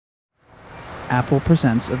Apple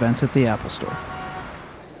Presents events at the Apple Store.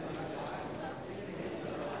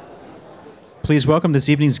 Please welcome this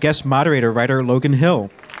evening's guest moderator, writer Logan Hill.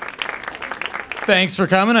 Thanks for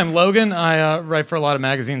coming. I'm Logan. I write for a lot of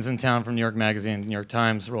magazines in town, from New York Magazine, New York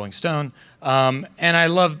Times, Rolling Stone. And I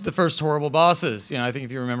love the first Horrible Bosses. I think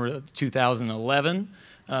if you remember 2011,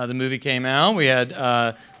 the movie came out. We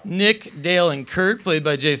had Nick, Dale, and Kurt, played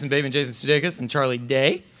by Jason Bateman, Jason Sudeikis, and Charlie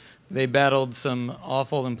Day. They battled some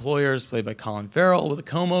awful employers, played by Colin Farrell with a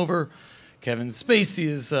comb-over. Kevin Spacey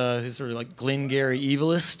is his sort of like Glengarry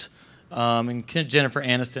evilist. And Jennifer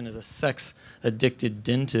Aniston is a sex-addicted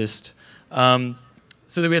dentist. So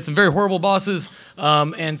we had some very horrible bosses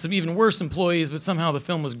and some even worse employees, but somehow the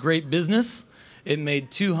film was great business. It made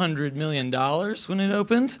 $200 million when it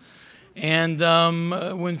opened. And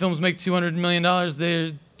when films make $200 million,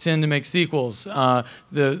 they tend to make sequels.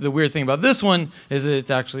 The weird thing about this one is that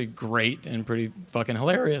it's actually great and pretty fucking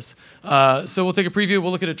hilarious. So we'll take a preview,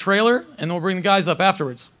 we'll look at a trailer, and then we'll bring the guys up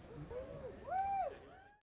afterwards.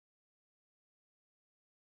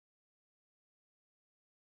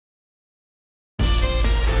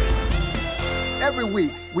 Every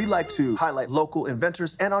week, we like to highlight local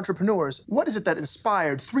inventors and entrepreneurs. What is it that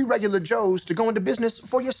inspired three regular Joes to go into business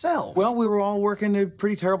for yourselves? Well, we were all working at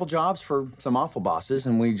pretty terrible jobs for some awful bosses,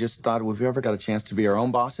 and we just thought if we ever got a chance to be our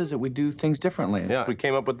own bosses, that we'd do things differently. Yeah, we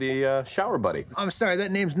came up with the Shower Buddy. I'm sorry,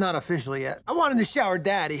 that name's not official yet. I wanted the Shower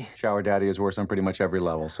Daddy. Shower Daddy is worse on pretty much every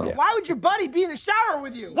level, so. Yeah. Why would your buddy be in the shower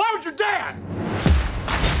with you? Why would your dad?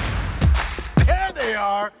 There they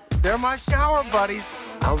are. They're my shower buddies.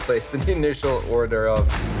 I'll place the initial order of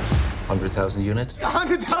 100,000 units.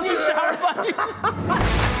 100,000 shower buddies.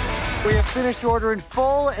 We have finished order in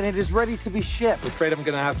full, and it is ready to be shipped. I'm afraid I'm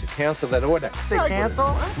gonna have to cancel that order. Say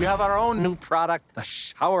cancel? We have our own new product, the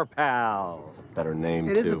Shower Pal. It's a better name,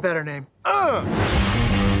 It too. is a better name.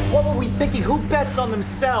 What were we thinking? Who bets on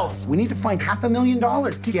themselves? We need to find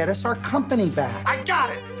 $500,000 to get us our company back. I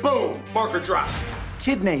got it. Boom. Marker drop.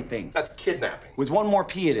 Kidnapping. That's kidnapping. With one more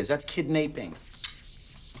P it is. That's kidnapping.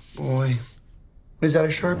 Boy. Is that a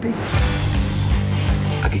Sharpie?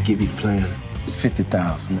 I could give you the plan.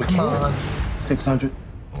 50,000. Come on. 600.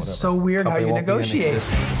 It's so weird how you negotiate.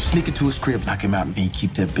 Sneak into his crib, knock him out, and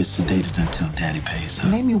keep that bitch sedated until daddy pays up.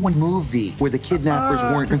 Name me one movie where the kidnappers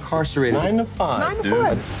weren't incarcerated. 9 to 5, 9 to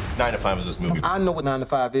dude. 5. 9 to 5 is this movie. I know what 9 to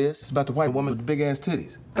 5 is. It's about the white woman with the big ass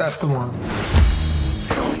titties. That's the one.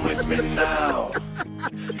 Come with me now.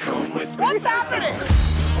 Come with me. What's happening?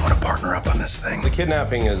 I want to partner up on this thing. The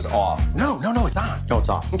kidnapping is off. No, it's on. No, it's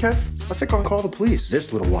off. Okay. I think I'll call the police.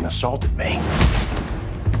 This little one assaulted me.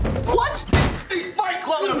 What? He's fight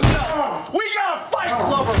clubbing himself. We got a fight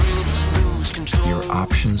clubber. Your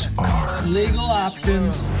options are... Legal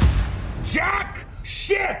options. Jack!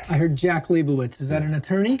 Shit! I heard Jack Leibowitz. Is that an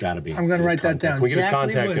attorney? Gotta be. I'm gonna His write that contact. down. Can we get his Jack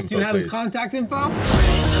contact Leibowitz. Do you info, have his please? contact info?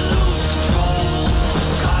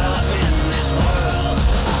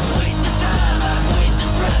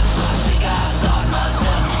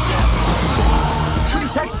 Who are you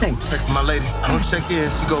texting? Text my lady. I don't check in.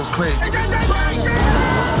 She goes crazy.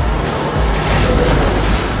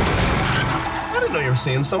 I didn't know you were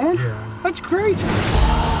seeing someone. That's great.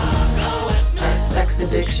 A sex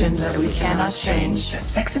addiction that we cannot change.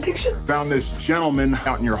 Sex addiction? Found this gentleman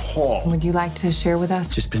out in your hall. Would you like to share with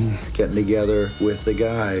us? Just been getting together with the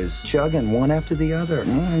guys, chugging one after the other.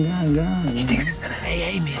 He thinks it's in an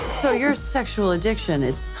AA meeting. So your sexual addiction,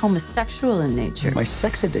 it's homosexual in nature. My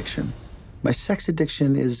sex addiction. My sex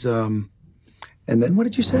addiction is, and then what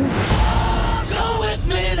did you say? Come with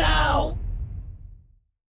me now.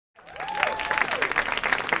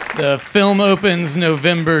 The film opens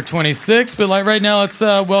November 26th, but like right now, let's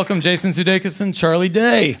welcome Jason Sudeikis and Charlie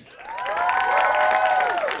Day.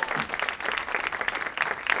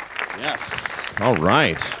 Yes. All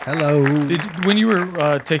right. Hello. When you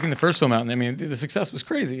were taking the first film out, I mean, the success was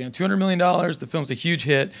crazy. $200 million, the film's a huge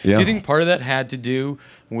hit. Yeah. Do you think part of that had to do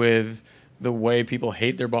with the way people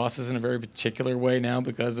hate their bosses in a very particular way now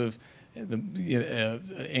because of the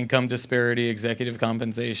income disparity, executive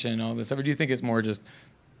compensation, all this stuff? Or do you think it's more just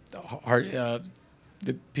hard,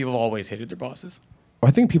 that people have always hated their bosses? I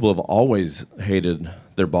think people have always hated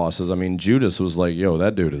their bosses. I mean, Judas was like, yo,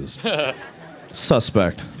 that dude is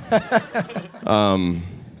suspect.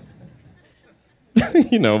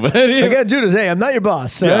 You know, but I got Judas. Hey, I'm not your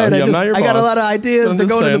boss. All Yeah, right? yeah, I'm not your I got a boss. lot of ideas. I'm They're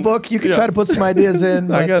just going in the saying. book. You can Yeah. try to put some ideas in.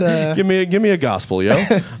 But, give me a gospel, yo.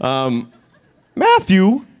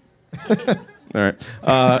 Matthew. All right.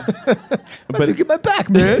 But get my back,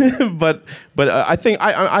 man. but I think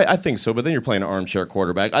I think so. But then you're playing an armchair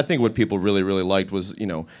quarterback. I think what people really liked was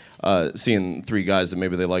seeing three guys that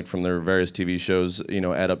maybe they liked from their various TV shows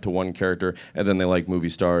add up to one character, and then they like movie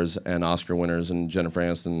stars and Oscar winners and Jennifer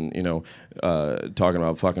Aniston talking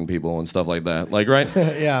about fucking people and stuff like that. Like right?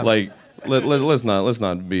 Yeah. Like. Let's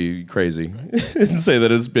not be crazy and say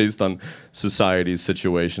that it's based on society's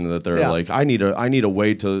situation that they're like I need a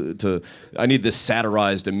way to I need this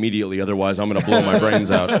satirized immediately, otherwise I'm gonna blow my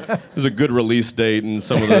brains out. There's a good release date, and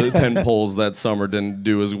some of the tent poles that summer didn't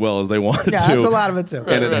do as well as they wanted to. Yeah, that's a lot of it too.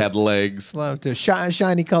 And it had legs. Love to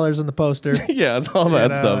shiny colors on the poster. Yeah, it's all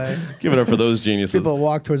that stuff. Give it up for those geniuses. People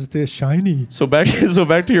walk towards it, shiny. So back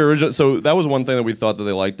to your original. So that was one thing that we thought that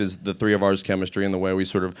they liked, is the three of ours chemistry and the way we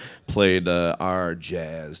sort of played our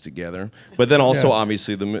jazz together. But then also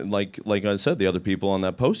obviously like I said, the other people on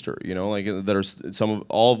that poster, that are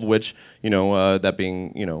all of which that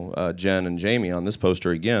being Jen and Jamie on this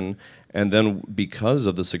poster again. And then because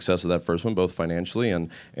of the success of that first one, both financially and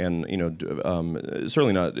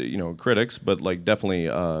certainly not critics, but like definitely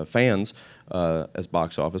fans, as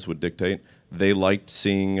box office would dictate, they liked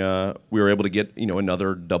seeing we were able to get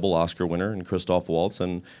another double Oscar winner in Christoph Waltz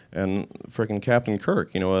and frickin' Captain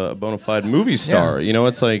Kirk, a bona fide movie star.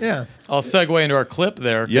 It's like I'll segue into our clip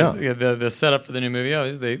there. Yeah. The setup for the new movie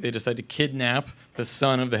is they decide to kidnap the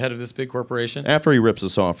son of the head of this big corporation. After he rips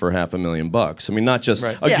us off for $500,000. I mean, not just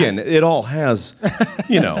again. It all has a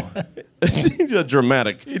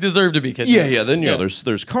dramatic. He deserved to be kidnapped. Yeah. Then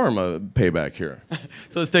there's karma payback here.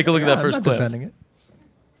 So let's take a look at that first I'm not clip. defending it.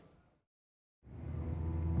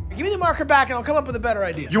 Give me the marker back and I'll come up with a better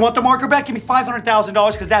idea. You want the marker back? Give me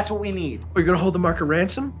 $500,000 because that's what we need. Are you gonna hold the marker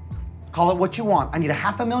ransom? Call it what you want. I need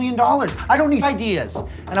 $500,000. I don't need ideas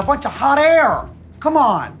and a bunch of hot air. Come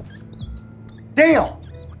on. Deal.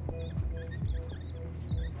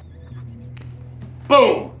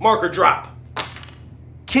 Boom! Marker drop.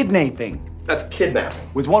 Kidnapping. That's kidnapping.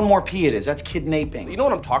 With one more P it is. That's kidnapping. You know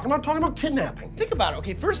what I'm talking about? I'm talking about kidnapping. Think about it.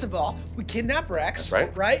 Okay, first of all, we kidnap Rex. That's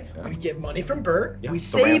right. Right? Yeah. We get money from Bert. Yeah, We the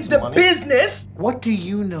save ransom the money. business. What do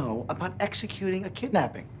you know about executing a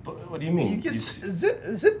kidnapping? What do you mean? You get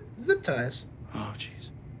zip ties. Oh, jeez.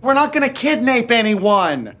 We're not gonna kidnap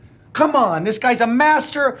anyone. Come on, this guy's a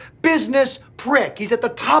master business prick. He's at the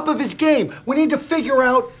top of his game. We need to figure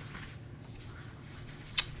out.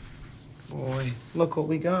 Boy, look what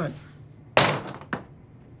we got.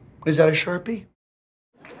 Is that a Sharpie?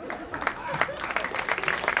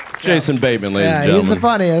 Jason Bateman, ladies and He's the gentlemen.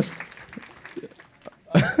 funniest.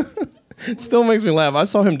 It still makes me laugh. I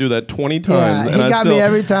saw him do that 20 times. Yeah, and he got me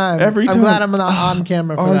every time. Every time. I'm glad I'm not on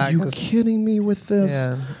camera for that. Are you kidding me with this?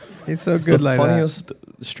 Yeah, he's so He's good the like funniest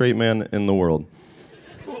straight man in the world.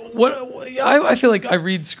 I feel like I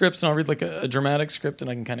read scripts and I'll read like a dramatic script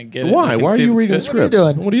and I can kind of get it. Why? Why are you reading scripts?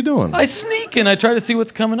 What are you doing? I sneak and I try to see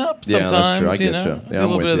what's coming up Yeah, sometimes. that's true. I get know? you. I Yeah, do a I'm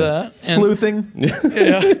little with bit of you. that. that. Sleuthing.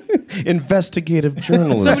 Yeah. Investigative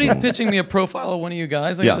journalism. Somebody's pitching me a profile of one of you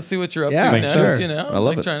guys. I Yeah. got to see what you're up Yeah, to makes next. sense. I love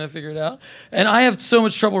like it. trying to figure it out. And I have so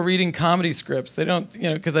much trouble reading comedy scripts. They don't,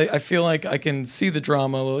 because I feel like I can see the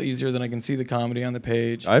drama a little easier than I can see the comedy on the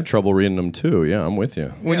page. I have trouble reading them too. Yeah, I'm with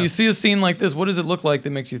you. When you see a scene like this, what does it look like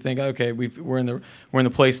that makes you think, okay, we're in the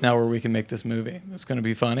place now where we can make this movie. It's going to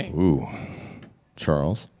be funny. Ooh,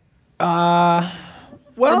 Charles. Well,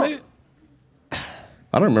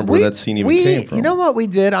 I don't remember where that scene even came from. You know what we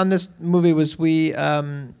did on this movie was we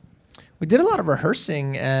did a lot of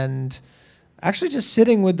rehearsing and actually just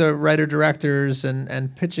sitting with the writer directors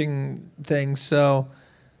and pitching things. So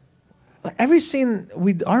every scene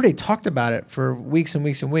we'd already talked about it for weeks and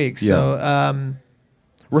weeks and weeks. Yeah. So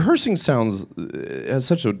Rehearsing has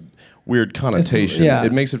such a weird connotation. yeah.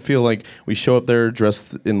 It makes it feel like we show up there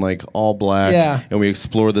dressed in like all black, Yeah. and we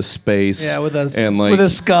explore the space. Yeah, with a- and like, with a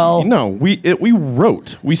skull. No, we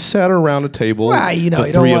wrote. We sat around a table. well, you know, the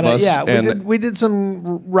you don't three want of to. us. Yeah, and we did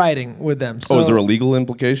some writing with them. So is there a legal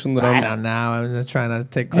implication that I I'm? don't know. I'm just trying to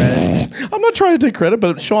take credit. I'm not trying to take credit,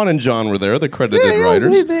 but Sean and John were there, the credited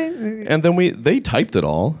writers, and then they typed it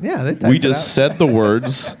all. Yeah, they typed We it just out. said the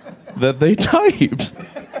words that they typed.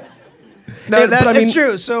 No, But I mean- it's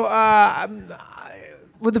true. So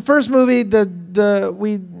with the first movie,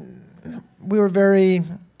 we were very.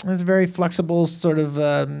 It was a very flexible sort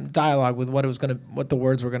of dialogue with what the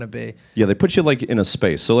words were gonna be. Yeah, they put you like in a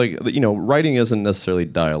space. So like, writing isn't necessarily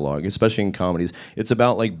dialogue, especially in comedies. It's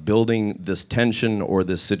about like building this tension or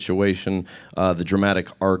this situation, the dramatic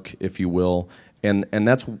arc, if you will. And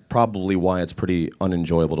that's probably why it's pretty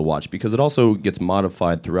unenjoyable to watch, because it also gets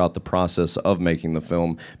modified throughout the process of making the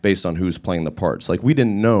film based on who's playing the parts. Like, we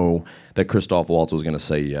didn't know that Christoph Waltz was going to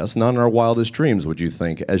say yes. Not in our wildest dreams would you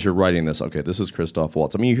think, as you're writing this, okay, this is Christoph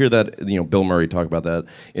Waltz. I mean, you hear that, Bill Murray talk about that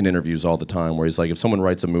in interviews all the time, where he's like, if someone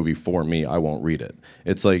writes a movie for me, I won't read it.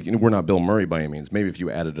 It's like, we're not Bill Murray by any means. Maybe if you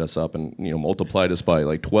added us up and, multiplied us by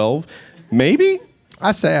like 12, maybe?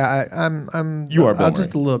 I say I'm. You are Bill Murray.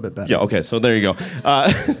 Just a little bit better. Yeah. Okay. So there you go.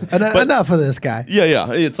 Enough of this guy.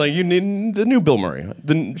 Yeah. It's like you need the new Bill Murray.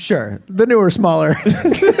 Sure, the newer, smaller.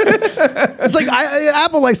 It's like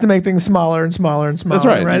Apple likes to make things smaller and smaller and smaller.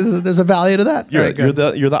 That's right. There's a value to that. You're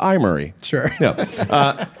the iMurray. Sure.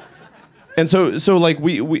 Yeah. And so like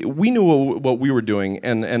we knew what we were doing,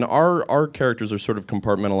 and our characters are sort of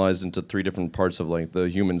compartmentalized into three different parts of like the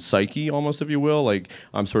human psyche, almost, if you will. Like,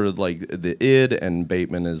 I'm sort of like the id, and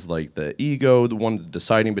Bateman is like the ego, the one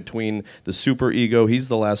deciding between the super ego. He's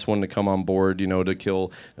the last one to come on board, to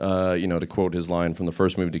kill, to quote his line from the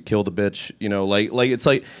first movie, to kill the bitch. Like it's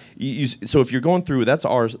like so if you're going through, that's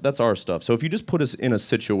our stuff. So if you just put us in a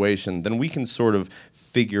situation, then we can sort of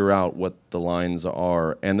figure out what the lines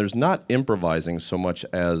are, and there's not improvising so much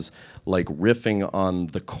as like riffing on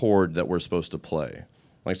the chord that we're supposed to play.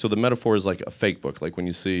 Like, so the metaphor is like a fake book, like when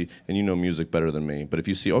you see, and you know music better than me, but if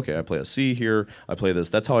you see, okay, I play a C here, I play this,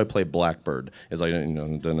 that's how I play Blackbird. It's like dun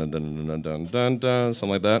dun dun dun dun dun dun dun, something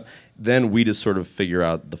like that. Then we just sort of figure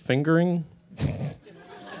out the fingering.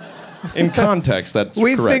 In context, that's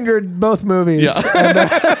we correct. fingered both movies.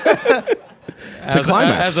 Yeah. To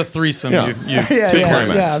climax. As a threesome, Yeah. you've to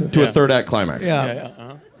climax. yeah. To a third act climax.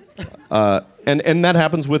 Yeah. And that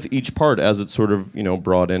happens with each part as it's sort of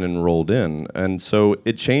brought in and rolled in, and so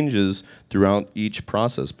it changes throughout each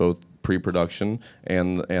process, both pre-production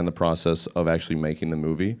and the process of actually making the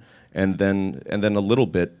movie, and then a little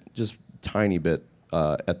bit, just tiny bit.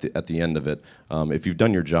 At the end of it, if you've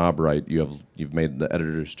done your job right, you've made the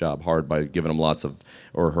editor's job hard by giving him lots of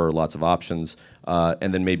options,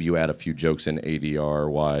 and then maybe you add a few jokes in ADR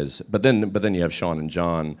wise. But then you have Sean and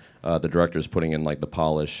John, the directors, putting in like the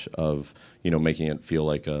polish of making it feel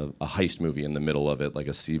like a heist movie in the middle of it, like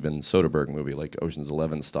a Steven Soderbergh movie, like Ocean's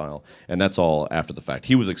 11 style. And that's all after the fact.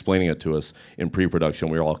 He was explaining it to us in pre-production.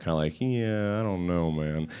 We were all kind of like, yeah, I don't know,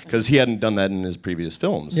 man, because he hadn't done that in his previous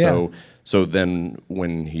films. Yeah. So then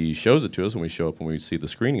when he shows it to us and we show up and we see the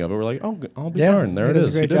screening of it, we're like, oh, I'll be Yeah, darned, there he it does a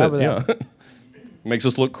is. great He did job it. with that. Yeah. Makes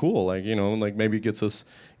us look cool, like like maybe gets us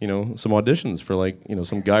some auditions for like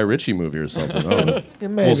some Guy Ritchie movie or something.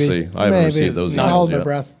 Maybe. We'll see. I haven't received those. Not emails hold my yet.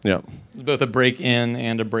 breath. Yeah. It's both a break in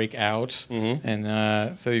and a break out,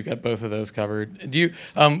 and so you've got both of those covered. Do you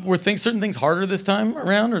were certain things harder this time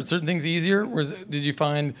around, or certain things easier? Did you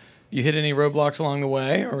find you hit any roadblocks along the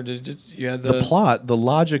way, or did you had the plot? The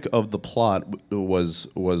logic of the plot was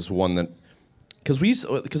one that.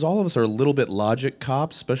 Because all of us are a little bit logic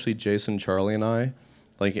cops, especially Jason, Charlie, and I.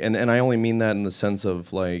 Like, and I only mean that in the sense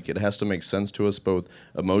of like it has to make sense to us both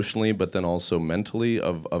emotionally, but then also mentally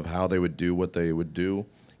of how they would do what they would do.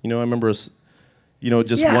 I remember us,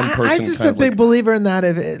 just one person. I'm just kind a of big like, believer in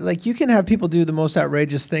that. Like you can have people do the most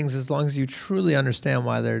outrageous things as long as you truly understand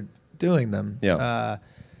why they're doing them. Yeah.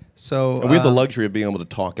 So and we have the luxury of being able to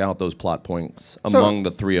talk out those plot points among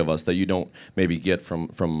the three of us that you don't maybe get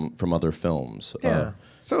from other films. Yeah.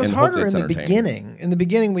 So it was and harder hopefully it's in the entertaining. beginning. In the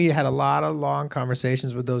beginning, we had a lot of long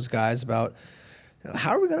conversations with those guys about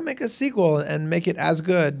how are we going to make a sequel and make it as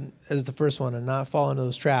good as the first one and not fall into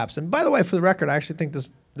those traps. And by the way, for the record, I actually think this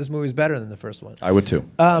movie's better than the first one. I would too.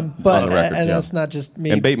 But On the record, and yeah. that's not just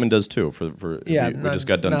me. And Bateman does too. Yeah, we just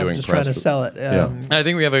got done not doing just press. trying to sell it. I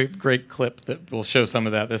think we have a great clip that will show some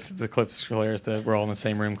of that. The clip's hilarious. The we're all in the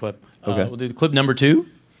same room clip. Okay. We'll do clip number 2.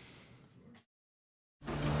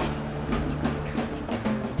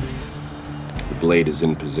 The blade is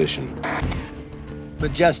in position.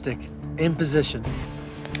 Majestic, in position.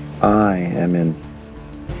 I am in.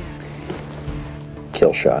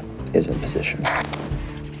 Kill shot is in position.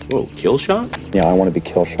 Whoa, kill shot? Yeah, I want to be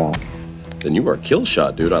kill shot. Then you are kill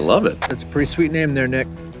shot, dude. I love it. That's a pretty sweet name there, Nick.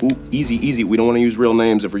 Ooh, easy. We don't want to use real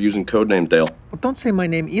names if we're using code names, Dale. Well, don't say my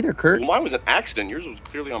name either, Kurt. Well, mine was an accident. Yours was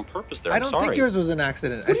clearly on purpose there. I don't think yours was an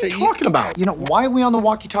accident. What are you talking about? Why are we on the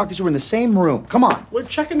walkie-talkies? We're in the same room. Come on. We're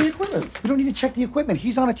checking the equipment. We don't need to check the equipment.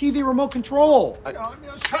 He's on a TV remote control. I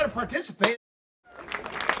was trying to participate.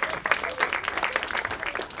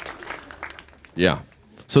 Yeah.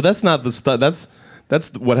 So that's not the stuff.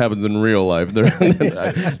 That's what happens in real life.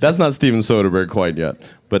 That's not Steven Soderbergh quite yet.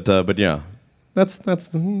 But yeah, that's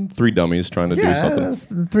three dummies trying to do something. That's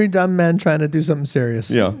three dumb men trying to do something serious.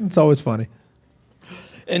 Yeah. It's always funny.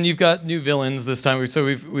 And you've got new villains this time. So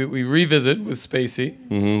we revisit with Spacey.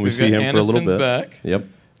 We We've see got him for a little Aniston's bit. back. Yep.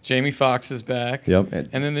 Jamie Foxx is back. Yep. And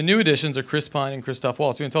then the new additions are Chris Pine and Christoph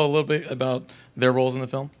Waltz. You want to tell a little bit about their roles in the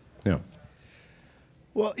film? Yeah.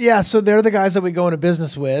 Well, yeah, so they're the guys that we go into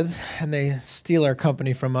business with, and they steal our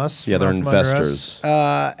company from us. Yeah, they're from under us. investors.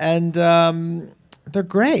 And they're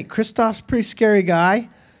great. Christoph's a pretty scary guy.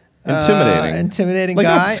 Intimidating like,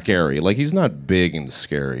 guy. Not scary. Like, he's not big and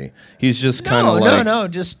scary. He's just kind of like... No,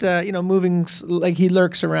 just, moving, like he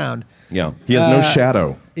lurks around. Yeah, he has no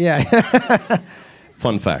shadow. Yeah.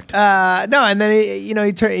 Fun fact. No, and then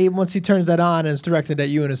he once he turns that on and it's directed at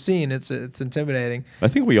you in a scene, it's intimidating. I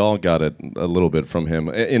think we all got it a little bit from him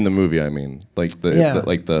in the movie. I mean, like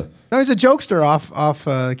the. No, he's a jokester off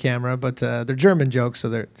camera, but they're German jokes, so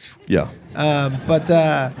they're. Yeah.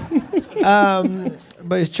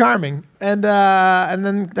 But he's charming, and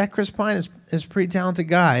then that Chris Pine is a pretty talented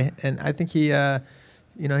guy, and I think he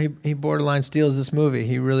borderline steals this movie.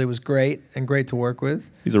 He really was great to work with.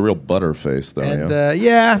 He's a real butterface, though. And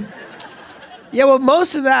yeah. Well,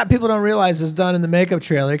 most of that people don't realize is done in the makeup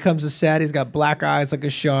trailer. He comes to set. He's got black eyes like a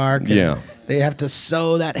shark. Yeah. They have to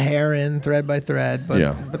sew that hair in thread by thread.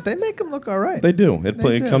 But they make him look all right. They do.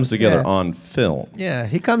 It comes together on film. Yeah.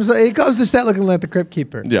 He comes to set looking like the Crypt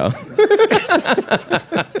Keeper. Yeah.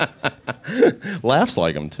 Laughs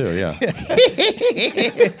like him too. Yeah.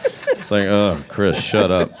 It's like, oh, Chris,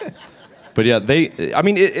 shut up. But yeah,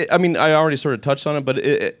 I already sort of touched on it, but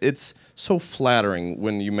it's so flattering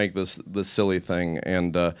when you make this silly thing,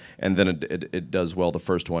 and then it does well the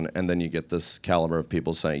first one, and then you get this caliber of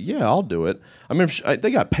people saying, yeah, I'll do it. I mean,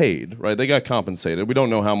 they got paid, right? They got compensated. We don't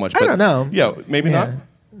know how much. I don't know. Yeah, maybe not.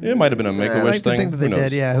 It might have been a Make-A-Wish thing. I think that they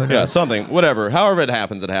did, yeah. Who knows? Yeah, something, whatever. However it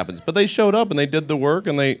happens, it happens. But they showed up and they did the work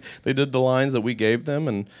and they did the lines that we gave them,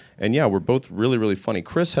 and yeah, we're both really, really funny.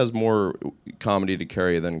 Chris has more comedy to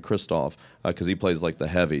carry than Christoph because he plays like the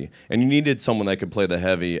heavy, and you needed someone that could play the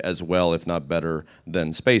heavy as well, if not better,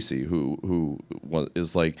 than Spacey, who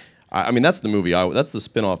is like. I mean, that's the movie. That's the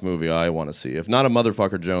spin-off movie I want to see. If not a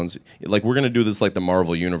Motherfucker Jones, like we're gonna do this like the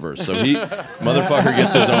Marvel universe. So Motherfucker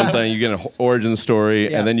gets his own thing. You get an origin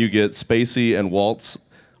story, and then you get Spacey and Waltz.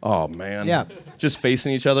 Oh man, just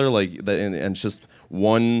facing each other like that, and it's just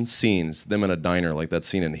one scene. It's them in a diner, like that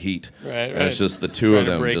scene in Heat. Right. And it's just the two of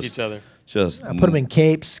them break just each other. Just put them in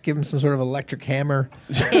capes, give them some sort of electric hammer.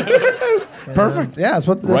 Perfect. Yeah, that's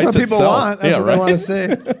what people want. That's what they want to see.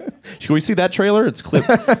 Should we see that trailer? It's clip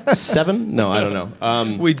 7? No, I don't know.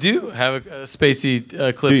 We do have a Spacey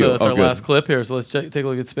clip. That's our last clip here, so let's take a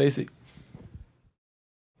look at Spacey.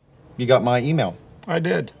 You got my email. I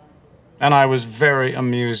did. And I was very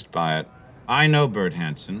amused by it. I know Bert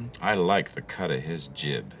Hansen. I like the cut of his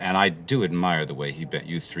jib. And I do admire the way he bent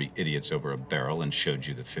you 3 idiots over a barrel and showed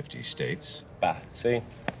you the 50 states. Bah, see?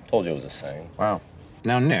 Told you it was a saying. Wow.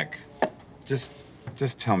 Now, Nick, just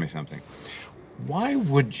tell me something. Why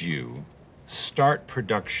would you start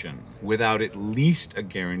production without at least a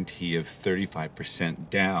guarantee of 35%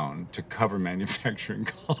 down to cover manufacturing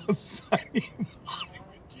costs? I mean, why would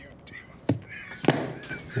you do that?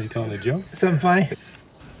 Are you telling a joke? Something funny?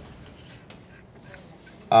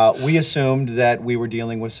 We assumed that we were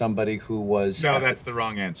dealing with somebody who was... No, that's the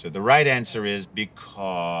wrong answer. The right answer is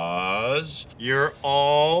because you're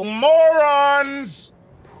all morons!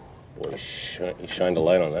 Boy, he shined a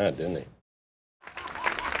light on that, didn't he?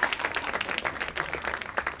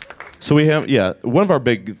 So we have, one of our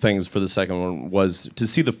big things for the second one was to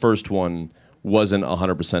see the first one wasn't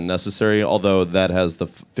 100% necessary, although that has the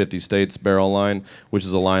 50 states barrel line, which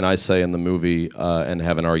is a line I say in the movie and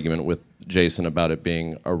have an argument with Jason about it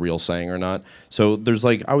being a real saying or not. So there's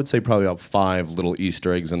I would say probably about 5 little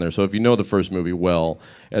Easter eggs in there. So if you know the first movie well,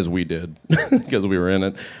 as we did, because we were in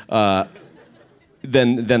it,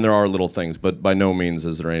 then there are little things, but by no means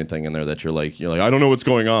is there anything in there that you're like I don't know what's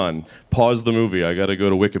going on. Pause the movie. I got to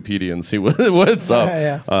go to Wikipedia and see what's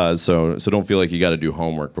up. So don't feel like you got to do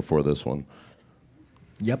homework before this one.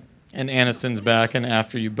 Yep. And Aniston's back, and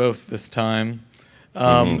after you both this time.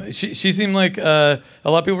 She seemed like a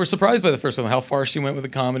lot of people were surprised by the first one, how far she went with the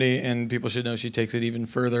comedy, and people should know she takes it even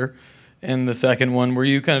further in the second one. Were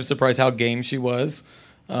you kind of surprised how game she was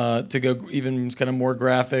to go even kind of more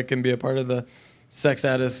graphic and be a part of the sex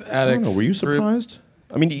addicts? I don't know. Were you surprised?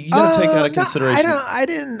 I mean, you got to take out of consideration.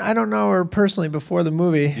 I don't know her personally before the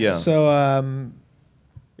movie. Yeah. So.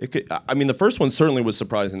 The first one certainly was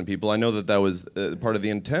surprising to people. I know that was part of the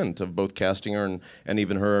intent of both casting her and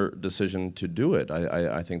even her decision to do it.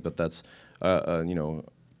 I think that's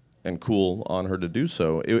and cool on her to do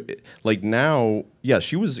so. Now,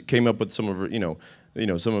 she came up with some of her,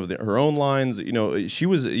 some of her own lines. She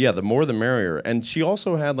was, the more the merrier. And she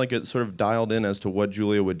also had like it sort of dialed in as to what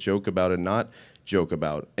Julia would joke about and not joke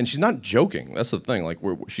about. And she's not joking. That's the thing. Like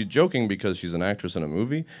she's joking because she's an actress in a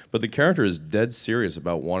movie, but the character is dead serious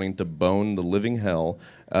about wanting to bone the living hell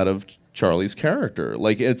out of Charlie's character.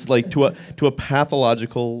 Like it's like to a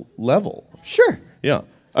pathological level. Sure. Yeah.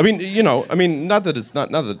 I mean, not that it's not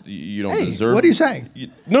that you don't deserve. What are you saying?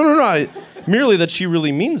 No. Merely that she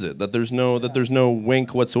really means it. That there's no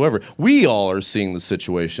wink whatsoever. We all are seeing the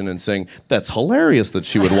situation and saying that's hilarious that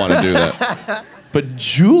she would want to do that. But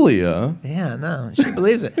Julia, yeah, no, she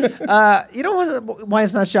believes it. You know why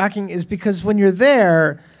it's not shocking is because when you're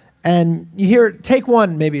there and you hear take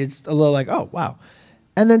one, maybe it's a little like, oh wow,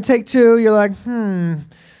 and then take two, you're like,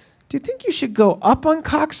 do you think you should go up on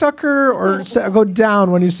cocksucker or go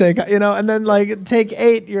down when you say, and then like take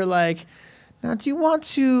 8, you're like, now do you want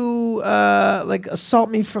to like assault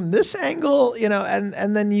me from this angle,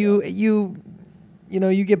 and then you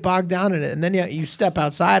get bogged down in it, and then you step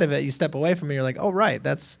outside of it, you step away from it, you're like, oh right,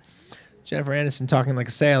 that's Jennifer Aniston talking like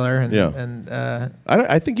a sailor, and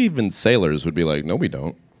I think even sailors would be like, no, we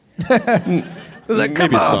don't. Like,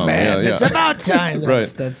 come on, man! It's about time.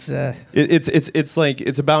 Right. It's like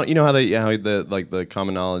it's about how the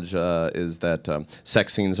common knowledge is that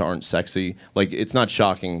sex scenes aren't sexy. Like it's not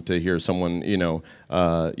shocking to hear someone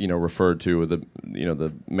refer to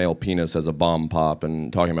the male penis as a bomb pop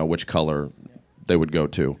and talking about which color they would go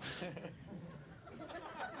to.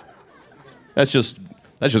 That's just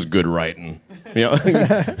good writing.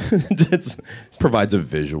 It provides a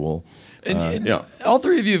visual. And all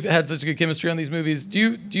three of you have had such good chemistry on these movies.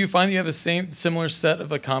 Do you find that you have a similar set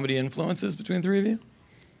of comedy influences between the three of you?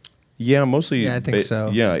 Yeah, mostly. Yeah, I think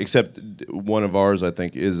so. Yeah, except one of ours, I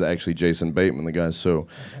think, is actually Jason Bateman. The guy's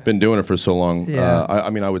been doing it for so long. Yeah.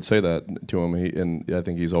 I would say that to him, and I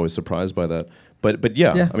think he's always surprised by that. But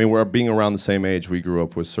yeah, I mean, we're being around the same age. We grew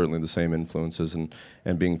up with certainly the same influences,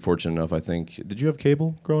 and being fortunate enough, I think. Did you have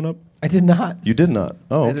cable growing up? I did not. You did not.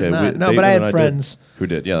 Oh, okay. No, but I had friends who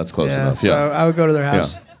did. Yeah, that's close enough. So I would go to their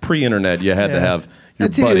house. Yeah. Pre-internet, you had to have your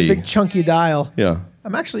TV, buddy. a big chunky dial. Yeah.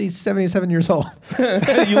 I'm actually 77 years old.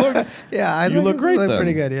 You look. Yeah, you look great. Look then.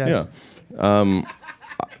 pretty good. Yeah. Yeah.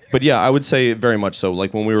 But yeah, I would say very much so.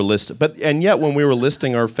 Like when we were when we were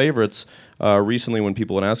listing our favorites recently, when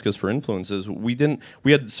people would ask us for influences, we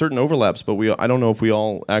had certain overlaps, but I don't know if we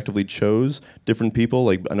all actively chose different people.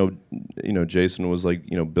 Like I know, Jason was like,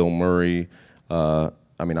 Bill Murray. I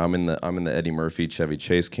mean, I'm in the Eddie Murphy, Chevy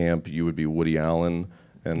Chase camp. You would be Woody Allen,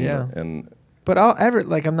 and. But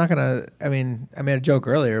I'm not gonna. I mean, I made a joke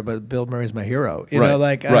earlier, but Bill Murray's my hero. You know,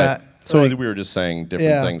 like right. So we were just saying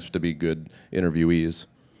different things to be good interviewees.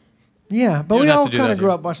 Yeah, but we all kind of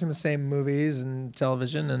grew up watching the same movies and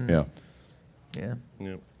television, and yeah.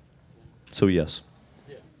 So yes.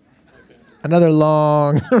 Another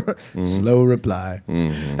long, slow reply.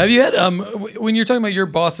 Mm-hmm. Have you had when you're talking about your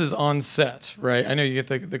bosses on set, right? I know you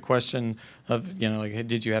get the question of like, hey,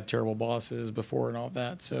 did you have terrible bosses before and all of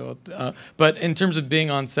that? So, but in terms of being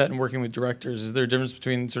on set and working with directors, is there a difference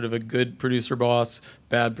between sort of a good producer boss,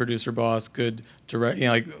 bad producer boss, good direct?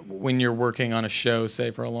 Like when you're working on a show, say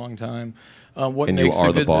for a long time, what and makes you are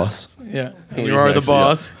a good the boss? Yeah, and you are the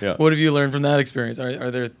boss. Yeah. What have you learned from that experience? Are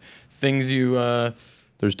there things you?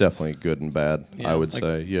 There's definitely good and bad, I would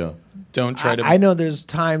say, yeah. Don't try to... I know there's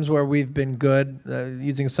times where we've been good,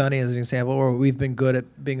 using Sonny as an example, where we've been good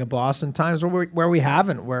at being a boss, and times where we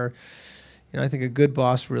haven't, where, I think a good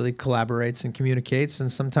boss really collaborates and communicates,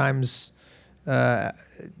 and sometimes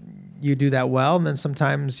you do that well, and then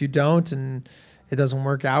sometimes you don't, and it doesn't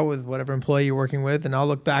work out with whatever employee you're working with, and I'll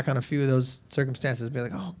look back on a few of those circumstances and be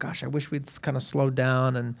like, oh gosh, I wish we'd kind of slowed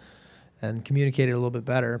down and communicated a little bit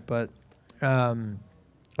better, but...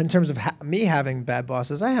 in terms of me having bad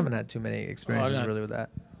bosses, I haven't had too many experiences really with that.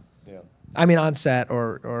 Yeah. I mean, on set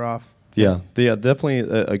or off. Yeah, definitely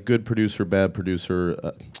a good producer, bad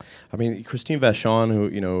producer. I mean, Christine Vachon,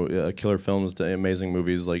 who Killer Films, amazing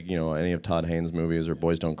movies like any of Todd Haynes' movies or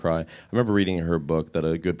Boys Don't Cry. I remember reading in her book that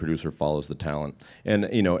a good producer follows the talent, and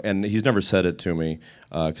and he's never said it to me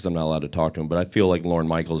because I'm not allowed to talk to him. But I feel like Lorne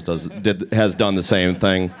Michaels has done the same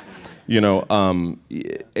thing.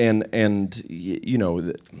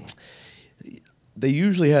 They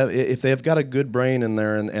usually have, if they have got a good brain in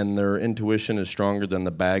there and their intuition is stronger than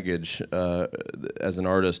the baggage as an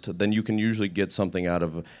artist, then you can usually get something out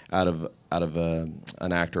of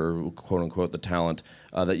an actor, quote unquote, the talent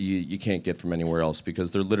that you can't get from anywhere else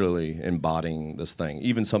because they're literally embodying this thing.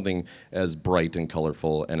 Even something as bright and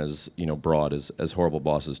colorful and as broad as Horrible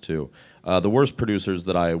Bosses 2. The worst producers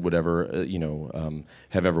that I would ever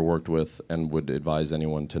have ever worked with and would advise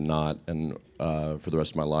anyone to not and for the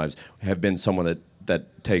rest of my lives have been someone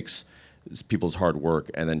that takes people's hard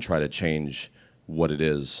work and then try to change what it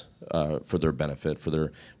is for their benefit,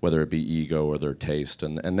 whether it be ego or their taste,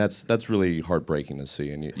 and that's really heartbreaking to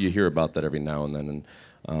see. And you hear about that every now and then,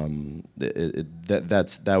 and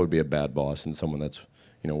that would be a bad boss and someone that's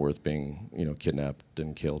worth being kidnapped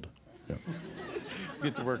and killed. Yeah.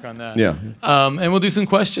 Get to work on that. Yeah. And we'll do some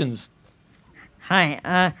questions.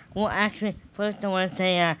 Hi. Well, actually, first I want to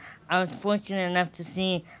say I was fortunate enough to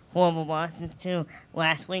see Horrible Bosses 2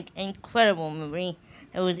 last week. Incredible movie.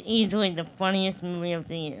 It was easily the funniest movie of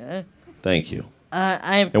the year. Thank you.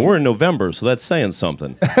 And we're in November, so that's saying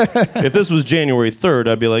something. If this was January 3rd,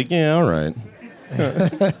 I'd be like, yeah, all right.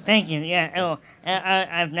 Thank you. Yeah.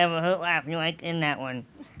 I've never heard laughing like in that one.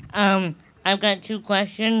 I've got two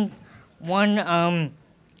questions. One,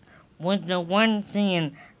 was the one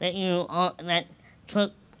scene that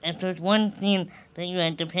if there's one scene that you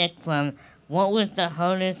had to pick from, what was the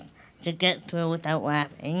hardest to get through without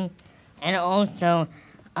laughing? And also,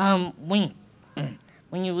 when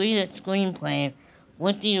you read a screenplay,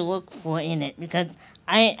 what do you look for in it? Because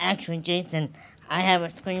Jason, I have a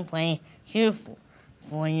screenplay here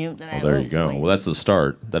for you. There you go. Well, that's the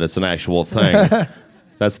start. That it's an actual thing.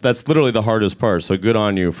 That's literally the hardest part. So good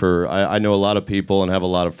on you for. I know a lot of people and have a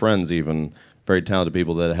lot of friends, even very talented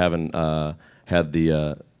people that haven't had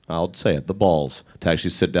the. I'll say it, the balls to actually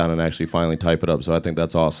sit down and actually finally type it up. So I think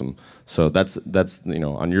that's awesome. So that's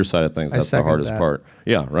on your side of things, that's the hardest part.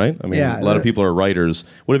 Yeah, right? I mean, a lot of people are writers.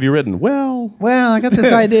 What have you written? Well, I got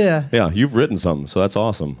this idea. Yeah, you've written something, so that's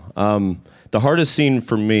awesome. The hardest scene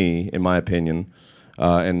for me, in my opinion,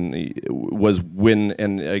 was when,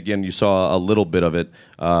 and again, you saw a little bit of it,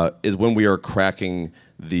 is when we are cracking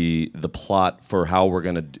the plot for how we're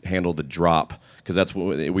going to handle the drop, because that's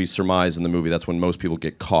what we surmise in the movie. That's when most people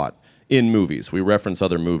get caught in movies. We reference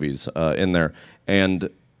other movies in there, and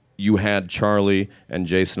you had Charlie and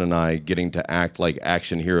Jason and I getting to act like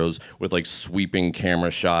action heroes with like sweeping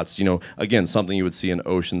camera shots, again, something you would see in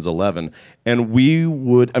Ocean's 11. And we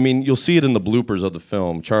would, you'll see it in the bloopers of the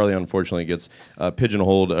film. Charlie, unfortunately, gets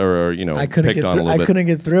pigeonholed or picked on a little bit. I couldn't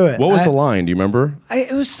get through it. What was the line? Do you remember?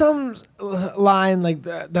 It was some line like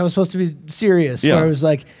that was supposed to be serious, Yeah. where it was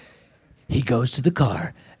like, he goes to the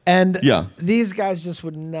car. And these guys just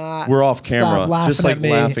would not. We're off camera, just like at me.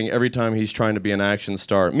 laughing every time he's trying to be an action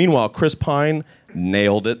star. Meanwhile, Chris Pine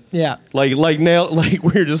nailed it. Yeah, like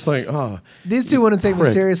we're just like, oh. These two wouldn't take me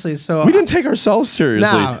seriously, so we didn't take ourselves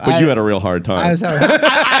seriously. No, but you had a real hard time.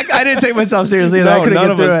 I didn't take myself seriously. No, I couldn't none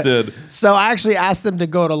get of through us it. did. So I actually asked them to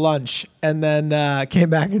go to lunch, and then came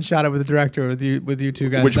back and shot it with the director with you two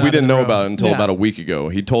guys. Which we didn't know about until about a week ago.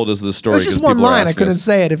 He told us this story. There's just one line. I couldn't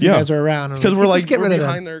say it if you guys were around. Because we're like, get rid of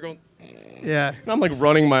behind there going. Yeah, and I'm like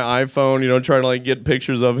running my iPhone, trying to like get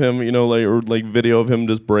pictures of him, or like video of him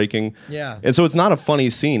just breaking. Yeah. And so it's not a funny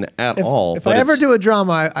scene at all. If I ever do a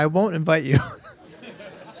drama, I won't invite you.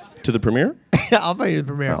 To the premiere? Yeah, I'll invite you to the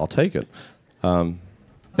premiere. I'll take it.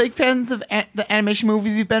 Big fans of the animation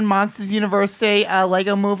movies. You've been Monsters University,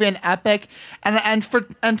 Lego Movie, and Epic,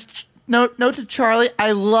 and note to Charlie.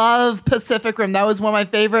 I love Pacific Rim. That was one of my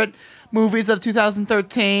favorite movies of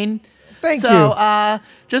 2013. Thank you. So,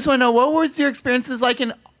 just want to know, what was your experiences like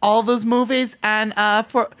in all those movies, and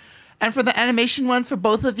for the animation ones for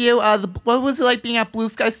both of you? What was it like being at Blue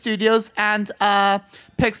Sky Studios and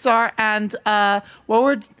Pixar? And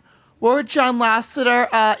what were John Lasseter,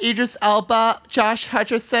 Idris Elba, Josh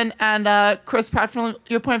Hutcherson, and Chris Pratt from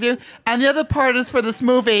your point of view? And the other part is for this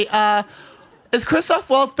movie. Is Christoph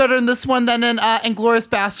Waltz better in this one than in Inglourious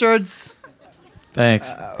Bastards?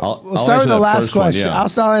 Thanks. We'll start with the last question. I'll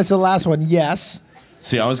start answer the last one. Yes.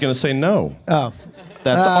 See, I was going to say no. Oh.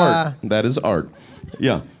 That's art. That is art.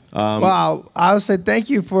 Yeah. Well, I would say thank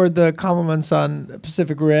you for the compliments on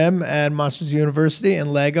Pacific Rim and Monsters University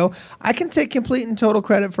and Lego. I can take complete and total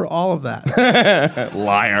credit for all of that.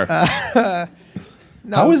 Liar.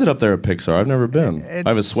 No, how is it up there at Pixar? I've never been. I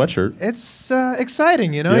have a sweatshirt. It's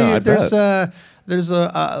exciting, Yeah, there's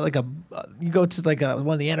you go to like one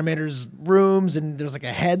of the animators' rooms, and there's like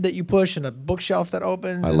a head that you push and a bookshelf that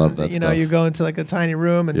opens. I love that stuff. You go into like a tiny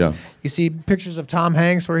room, and you see pictures of Tom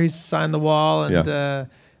Hanks where he's signed the wall, and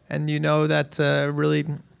that really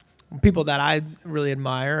people that I really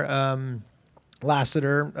admire,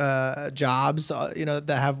 Lasseter, Jobs, that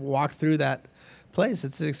have walked through that place.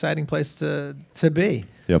 It's an exciting place to be.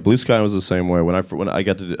 Yeah, Blue Sky was the same way. When I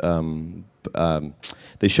got to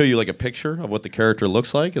they show you like a picture of what the character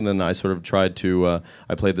looks like, and then I sort of tried to.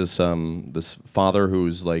 I played this this father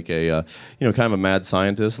who's like a kind of a mad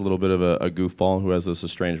scientist, a little bit of a goofball who has this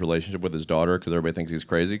estranged relationship with his daughter because everybody thinks he's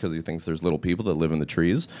crazy because he thinks there's little people that live in the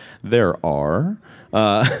trees. There are,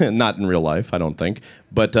 not in real life, I don't think,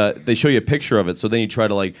 but they show you a picture of it. So then you try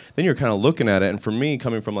to then you're kind of looking at it, and for me,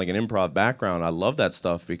 coming from like an improv background, I love that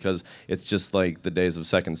stuff because it's just like the days of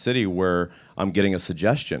Second City where I'm getting a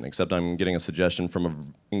suggestion, except I'm getting a suggestion from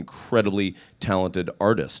an incredibly talented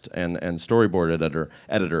artist and storyboard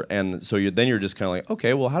editor. And so then you're just kind of like,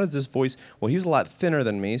 okay, well, how does this voice, well, he's a lot thinner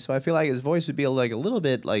than me, so I feel like his voice would be like a little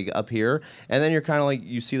bit like up here. And then you're kind of like,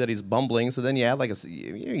 you see that he's bumbling, so then you add like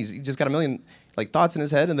he's just got a million like thoughts in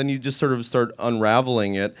his head, and then you just sort of start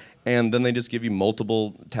unraveling it, and then they just give you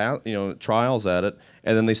multiple trials at it,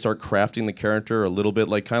 and then they start crafting the character a little bit,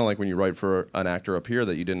 like kind of like when you write for an actor up here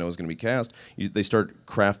that you didn't know was going to be cast. They start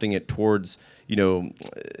crafting it towards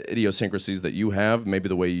idiosyncrasies that you have, maybe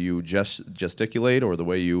the way you gesticulate or the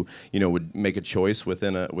way you would make a choice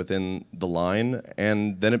within the line,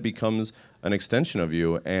 and then it becomes an extension of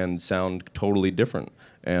you and sound totally different.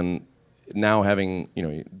 And now having,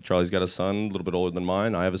 Charlie's got a son, a little bit older than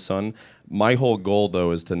mine. I have a son. My whole goal,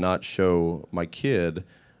 though, is to not show my kid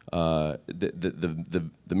the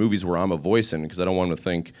movies where I'm a voice in, because I don't want him to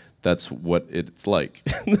think that's what it's like.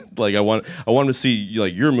 Like I want him to see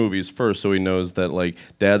like your movies first, so he knows that like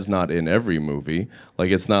Dad's not in every movie.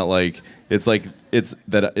 Like it's not like it's a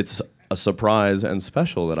surprise and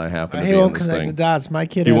special that I happen to be in this thing. He won't connect the dots. My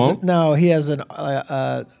kid he has an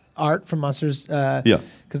art from Monsters.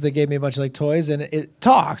 Because they gave me a bunch of like toys, and it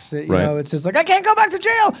talks. It's just like, I can't go back to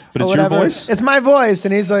jail. But it's your voice? It's my voice,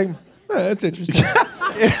 and he's like, that's interesting.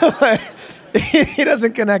 He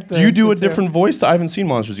doesn't connect. Do you do a different voice? I haven't seen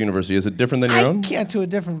Monsters University. Is it different than your own? I can't do a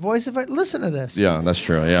different voice if I listen to this. Yeah, that's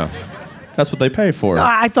true. Yeah, that's what they pay for. No,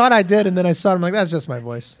 I thought I did, and then I saw it. I'm like, that's just my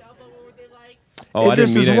voice. Oh, I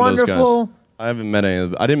didn't meet any of those wonderful. guys. I haven't met any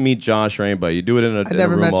of them. I didn't meet Josh or anybody. You do it in a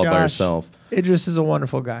room all by yourself. Idris is a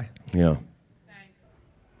wonderful guy. Yeah.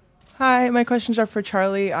 Hi, my questions are for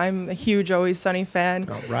Charlie. I'm a huge Always Sunny fan,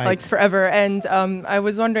 right. like forever. And I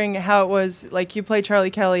was wondering how it was, like you play Charlie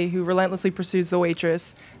Kelly, who relentlessly pursues the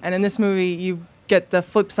waitress. And in this movie, you get the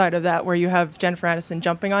flip side of that, where you have Jennifer Aniston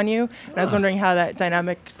jumping on you. And I was wondering how that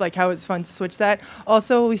dynamic, like how it's fun to switch that.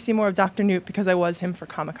 Also, we see more of Dr. Newt because I was him for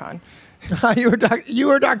Comic-Con. You were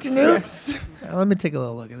Dr. Newt? Yes. Let me take a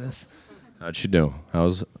little look at this. How'd she do?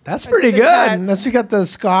 That's pretty good. Unless you got the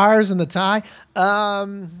scars and the tie.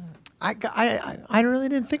 I really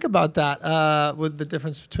didn't think about that with the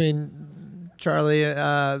difference between Charlie,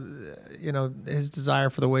 his desire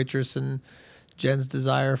for the waitress and Jen's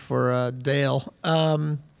desire for Dale.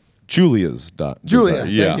 Julia's Julia, desire.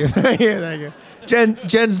 Yeah. Thank you.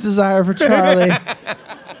 Jen's desire for Charlie.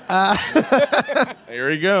 Here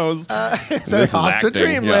he goes. They're off to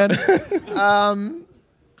dreamland.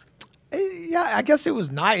 Yeah, I guess it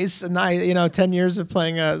was nice. 10 years of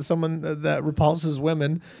playing someone that repulses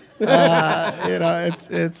women. It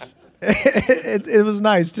was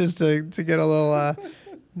nice just to get a little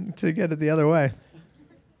to get it the other way.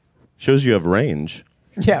 Shows you have range.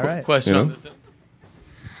 Yeah, right. Question on this.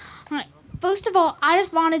 Right. First of all, I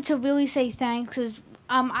just wanted to really say thanks because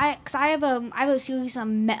I have a serious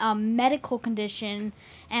medical condition,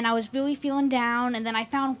 and I was really feeling down, and then I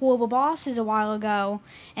found Horrible Bosses a while ago,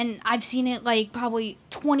 and I've seen it like probably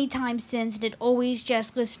 20 times since, and it always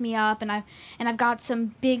just lifts me up, and I've got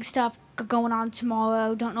some big stuff going on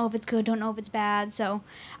tomorrow. Don't know if it's good, don't know if it's bad, so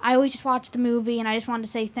I always just watch the movie, and I just wanted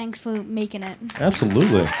to say thanks for making it.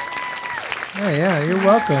 Absolutely. Yeah, you're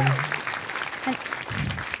welcome. And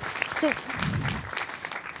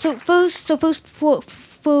so first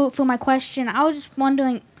for my question, I was just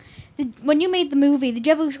wondering, when you made the movie, did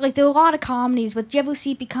you ever, like, there were a lot of comedies, but did you ever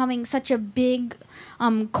see it becoming such a big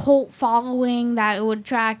cult following that it would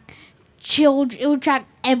attract children, it would attract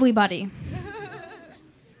everybody?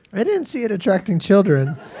 I didn't see it attracting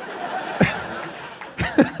children.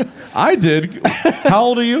 I did. How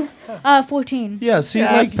old are you? 14. Yeah, see,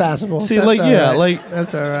 that's passable. See, that's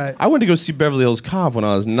that's all right. I went to go see Beverly Hills Cop when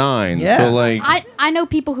I was 9. Yeah. So like, I know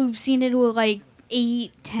people who've seen it who are like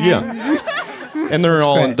 8, 10. Yeah. And they're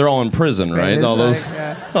all in prison, right? All those. Isn't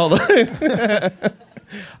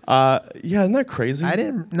that crazy? I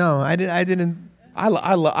didn't. I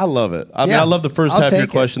love it. I mean, I love the first half of your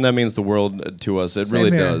question. That means the world to us. It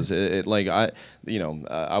really does. I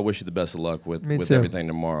wish you the best of luck with everything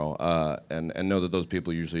tomorrow. And know that those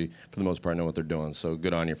people usually, for the most part, know what they're doing. So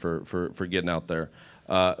good on you for getting out there.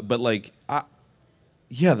 But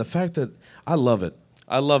the fact that I love it.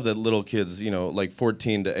 I love that little kids, like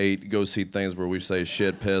 14 to 8, go see things where we say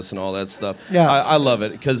shit, piss, and all that stuff. Yeah. I love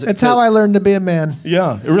it because It's how I learned to be a man.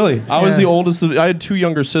 Yeah, really. I was the oldest. I had 2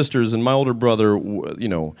 younger sisters, and my older brother,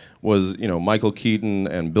 was Michael Keaton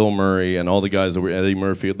and Bill Murray and all the guys that were Eddie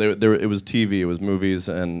Murphy. It was TV, it was movies,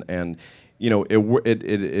 and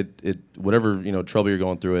it whatever trouble you're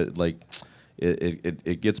going through,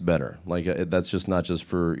 it gets better. That's just not just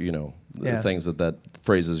for the things that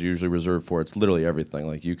phrase is usually reserved for. It's literally everything.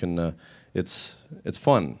 Like you can, it's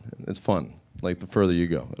fun. It's fun. Like the further you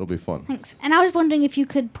go, it'll be fun. Thanks. And I was wondering if you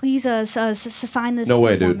could please sign this No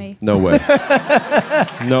way, for dude. me. No way.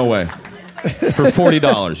 No way. For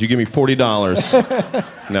 $40, you give me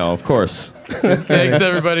 $40. No, of course. Thanks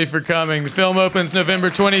everybody for coming. The film opens November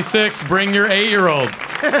 26th. Bring your 8-year-old.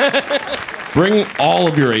 Bring all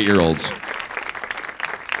of your 8-year-olds.